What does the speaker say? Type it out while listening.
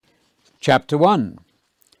Chapter 1.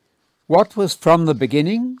 What was from the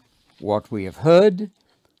beginning, what we have heard,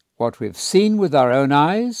 what we have seen with our own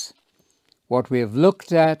eyes, what we have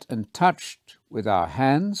looked at and touched with our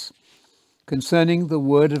hands, concerning the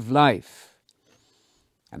word of life.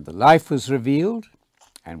 And the life was revealed,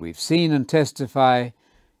 and we've seen and testify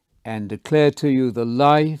and declare to you the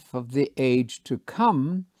life of the age to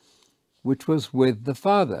come, which was with the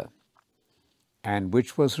Father, and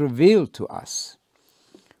which was revealed to us.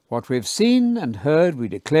 What we have seen and heard we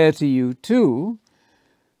declare to you too,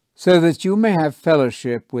 so that you may have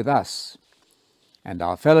fellowship with us. And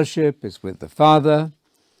our fellowship is with the Father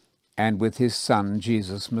and with his Son,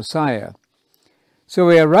 Jesus Messiah. So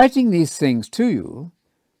we are writing these things to you,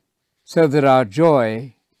 so that our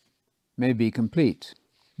joy may be complete.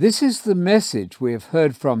 This is the message we have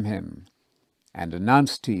heard from him and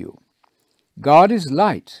announced to you. God is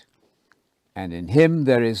light, and in him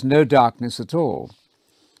there is no darkness at all.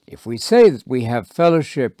 If we say that we have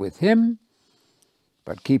fellowship with him,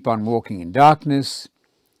 but keep on walking in darkness,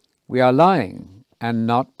 we are lying and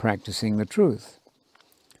not practicing the truth.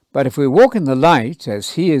 But if we walk in the light,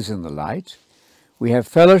 as he is in the light, we have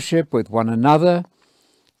fellowship with one another,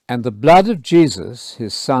 and the blood of Jesus,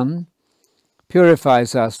 his Son,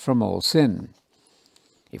 purifies us from all sin.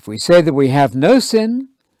 If we say that we have no sin,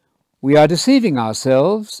 we are deceiving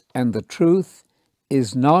ourselves, and the truth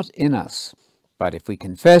is not in us. But if we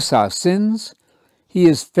confess our sins, he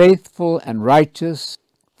is faithful and righteous,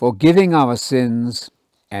 forgiving our sins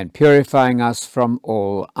and purifying us from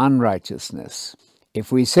all unrighteousness.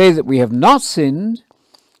 If we say that we have not sinned,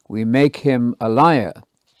 we make him a liar,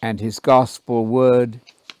 and his gospel word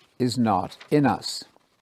is not in us.